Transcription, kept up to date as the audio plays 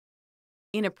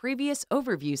In a previous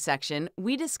overview section,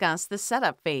 we discussed the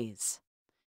setup phase.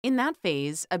 In that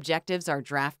phase, objectives are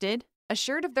drafted,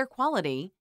 assured of their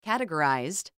quality,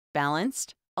 categorized,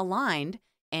 balanced, aligned,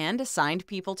 and assigned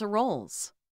people to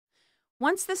roles.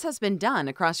 Once this has been done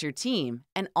across your team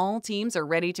and all teams are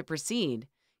ready to proceed,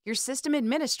 your system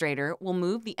administrator will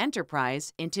move the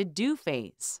enterprise into do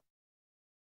phase.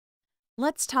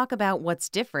 Let's talk about what's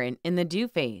different in the do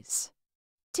phase.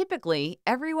 Typically,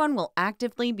 everyone will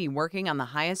actively be working on the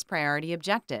highest priority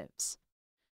objectives.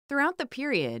 Throughout the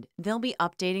period, they'll be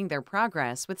updating their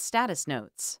progress with status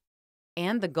notes.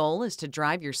 And the goal is to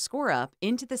drive your score up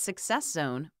into the success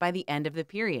zone by the end of the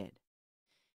period.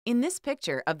 In this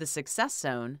picture of the success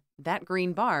zone, that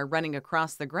green bar running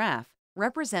across the graph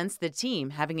represents the team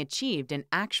having achieved an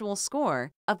actual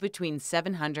score of between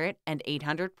 700 and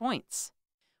 800 points.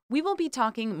 We will be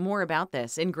talking more about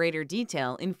this in greater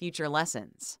detail in future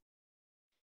lessons.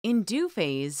 In do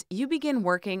phase, you begin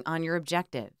working on your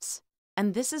objectives,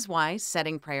 and this is why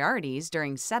setting priorities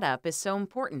during setup is so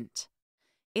important.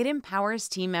 It empowers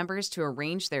team members to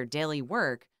arrange their daily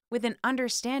work with an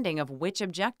understanding of which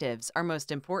objectives are most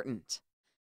important.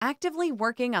 Actively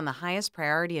working on the highest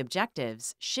priority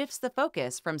objectives shifts the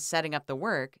focus from setting up the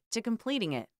work to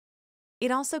completing it. It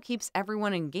also keeps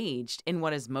everyone engaged in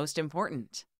what is most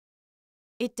important.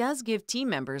 It does give team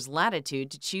members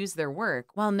latitude to choose their work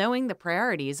while knowing the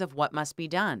priorities of what must be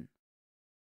done.